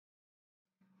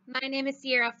My name is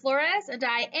Flores, and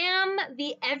I am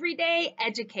the Everyday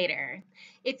Educator.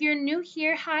 If you're new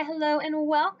here, hi, hello, and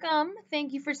welcome.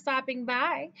 Thank you for stopping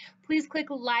by. Please click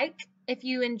like if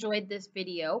you enjoyed this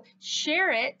video,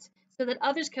 share it so that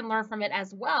others can learn from it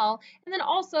as well, and then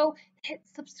also hit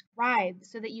subscribe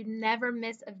so that you never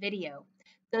miss a video.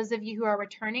 Those of you who are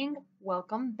returning,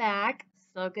 welcome back.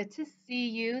 So good to see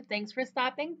you. Thanks for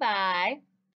stopping by.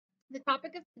 The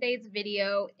topic of today's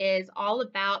video is all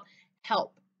about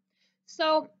help.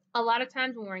 So a lot of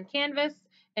times when we're in Canvas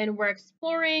and we're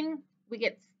exploring, we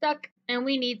get stuck and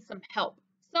we need some help.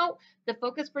 So the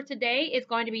focus for today is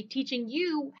going to be teaching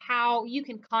you how you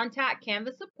can contact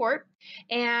Canvas support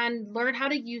and learn how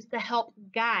to use the help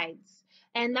guides.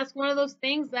 And that's one of those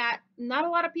things that not a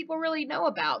lot of people really know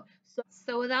about.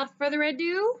 So without further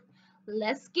ado,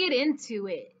 let's get into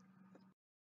it.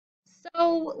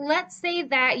 So let's say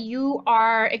that you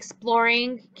are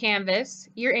exploring Canvas,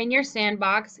 you're in your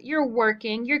sandbox, you're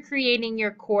working, you're creating your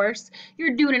course,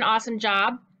 you're doing an awesome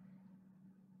job,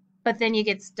 but then you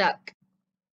get stuck.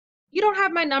 You don't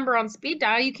have my number on speed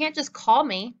dial. You can't just call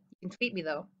me. You can tweet me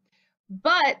though.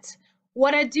 But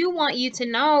what I do want you to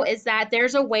know is that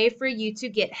there's a way for you to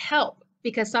get help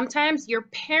because sometimes your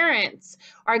parents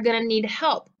are going to need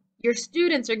help. Your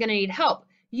students are going to need help.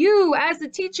 You, as the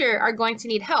teacher, are going to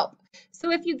need help.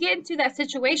 So if you get into that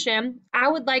situation, I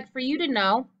would like for you to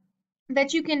know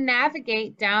that you can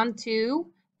navigate down to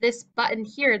this button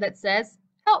here that says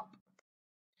help.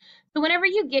 So whenever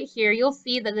you get here, you'll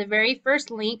see that the very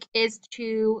first link is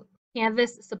to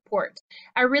Canvas support.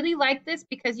 I really like this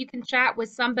because you can chat with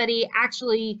somebody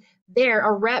actually there,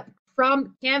 a rep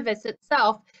from Canvas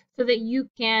itself, so that you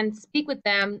can speak with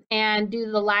them and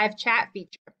do the live chat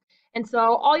feature. And so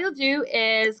all you'll do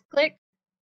is click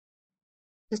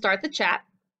to start the chat.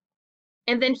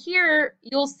 And then here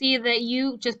you'll see that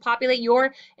you just populate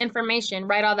your information,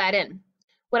 write all that in.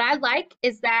 What I like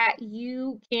is that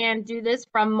you can do this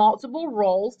from multiple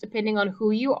roles depending on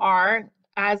who you are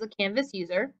as a Canvas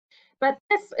user. But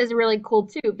this is really cool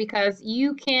too because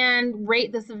you can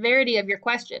rate the severity of your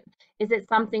question. Is it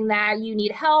something that you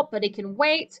need help but it can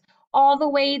wait, all the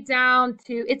way down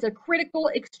to it's a critical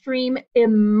extreme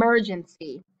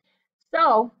emergency.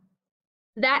 So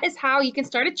that is how you can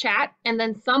start a chat and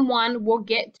then someone will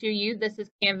get to you. This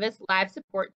is Canvas Live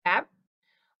Support tab.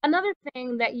 Another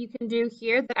thing that you can do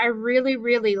here that I really,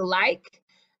 really like,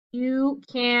 you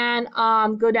can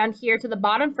go down here to the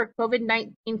bottom for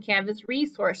COVID-19 Canvas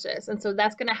resources. And so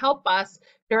that's going to help us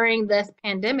during this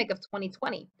pandemic of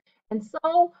 2020. And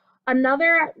so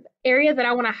another area that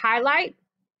I want to highlight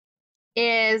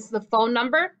is the phone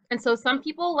number. And so some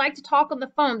people like to talk on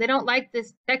the phone. They don't like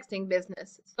this texting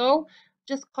business. So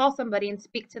just call somebody and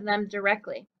speak to them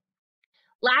directly.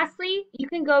 Lastly, you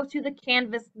can go to the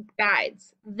Canvas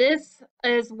guides. This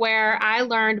is where I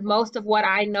learned most of what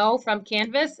I know from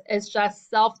Canvas is just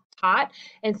self-taught.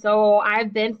 And so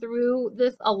I've been through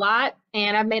this a lot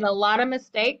and I've made a lot of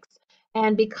mistakes.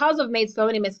 And because I've made so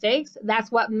many mistakes,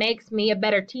 that's what makes me a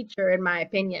better teacher, in my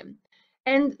opinion.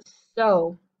 And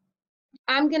so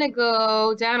I'm going to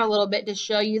go down a little bit to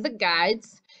show you the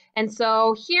guides. And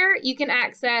so here you can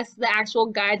access the actual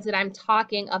guides that I'm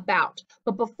talking about.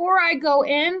 But before I go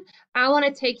in, I want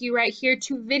to take you right here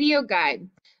to video guide.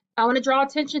 I want to draw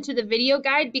attention to the video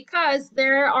guide because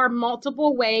there are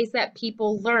multiple ways that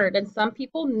people learn, and some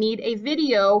people need a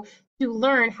video to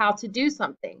learn how to do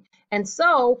something. And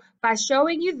so by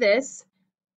showing you this,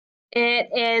 it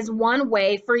is one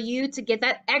way for you to get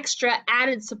that extra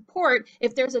added support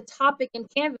if there's a topic in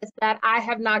Canvas that I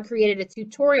have not created a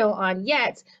tutorial on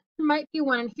yet. There might be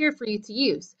one in here for you to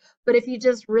use. But if you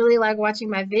just really like watching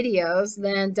my videos,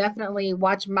 then definitely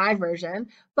watch my version.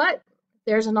 But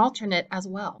there's an alternate as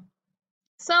well.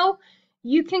 So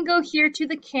you can go here to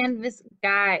the Canvas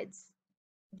guides.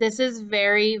 This is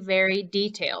very, very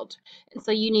detailed. And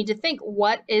so you need to think,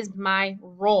 what is my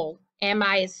role? Am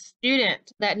I a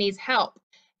student that needs help?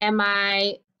 Am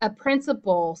I a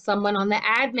principal, someone on the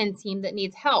admin team that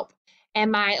needs help?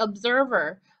 Am I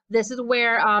observer? This is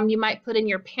where you might put in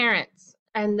your parents,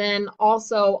 and then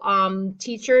also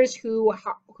teachers who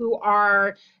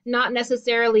are not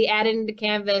necessarily added into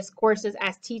Canvas courses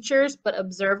as teachers, but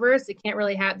observers. They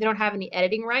don't have any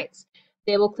editing rights.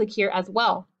 They will click here as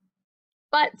well.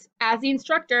 But as the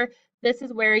instructor, this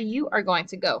is where you are going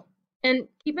to go. And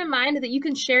keep in mind that you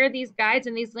can share these guides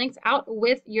and these links out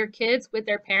with your kids, with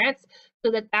their parents,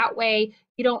 so that way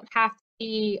you don't have to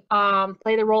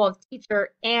play the role of teacher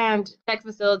and tech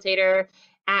facilitator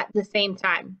at the same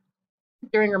time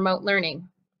during remote learning.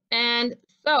 And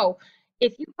so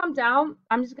if you come down,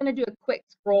 I'm just going to do a quick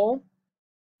scroll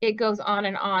It goes on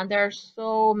and on. There are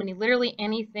so many, literally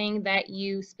anything that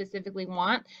you specifically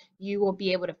want, you will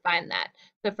be able to find that.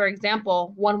 So for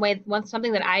example,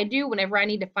 something that I do whenever I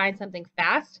need to find something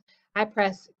fast, I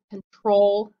press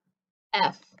Control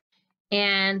F,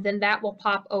 and then that will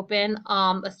pop open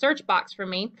a search box for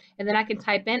me, and then I can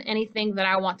type in anything that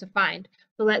I want to find.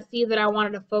 So let's see that I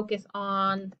wanted to focus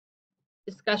on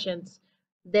discussions.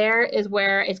 There is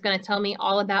where it's going to tell me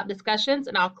all about discussions,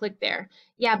 and I'll click there.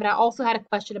 Yeah, but I also had a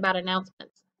question about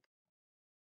announcements.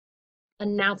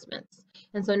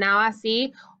 And so now I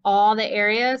see all the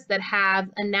areas that have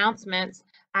announcements.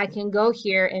 I can go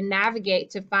here and navigate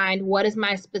to find what is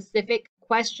my specific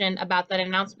question about that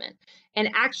announcement. And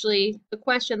actually, the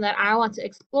question that I want to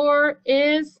explore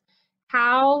is,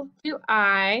 how do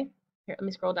I, here, let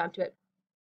me scroll down to it.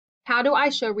 How do I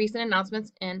show recent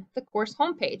announcements in the course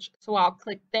homepage? So I'll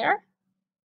click there.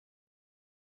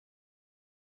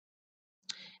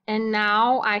 And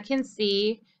now I can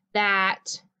see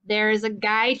that there is a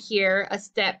guide here, a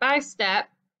step-by-step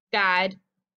guide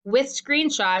with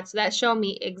screenshots that show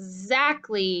me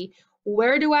exactly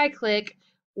where do I click,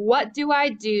 what do I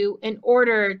do in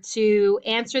order to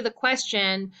answer the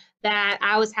question that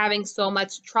I was having so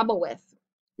much trouble with.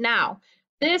 Now,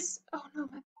 oh no,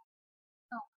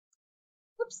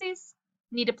 whoopsies,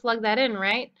 need to plug that in,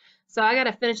 right? So I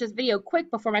gotta finish this video quick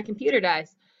before my computer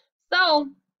dies. So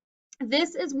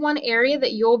this is one area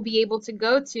that you'll be able to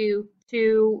go to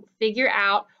figure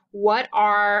out what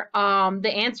are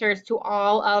the answers to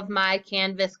all of my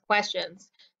Canvas questions.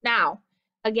 Now,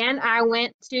 again,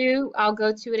 I'll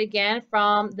go to it again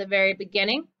from the very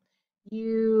beginning.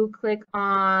 You click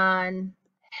on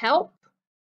Help,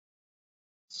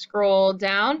 scroll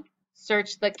down,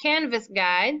 search the Canvas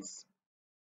guides.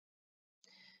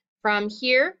 From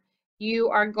here, you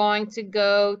are going to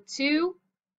go to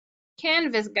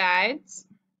Canvas guides.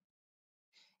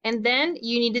 And then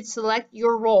you need to select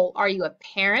your role. Are you a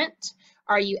parent?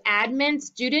 Are you admin,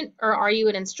 student, or are you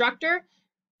an instructor?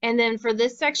 And then for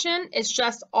this section, it's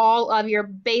just all of your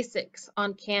basics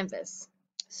on Canvas.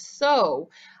 So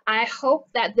I hope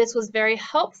that this was very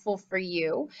helpful for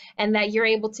you and that you're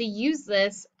able to use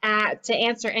this to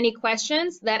answer any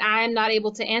questions that I am not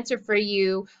able to answer for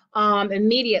you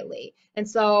immediately. And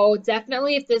so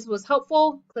definitely, if this was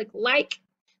helpful, click like.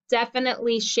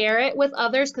 Definitely share it with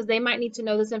others because they might need to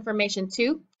know this information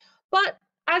too. But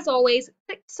as always,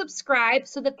 click subscribe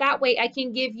so that way I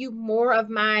can give you more of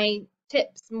my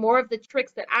tips, more of the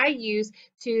tricks that I use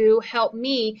to help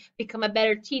me become a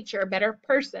better teacher, a better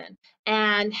person,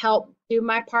 and help do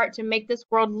my part to make this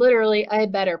world literally a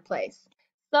better place.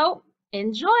 So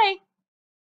enjoy!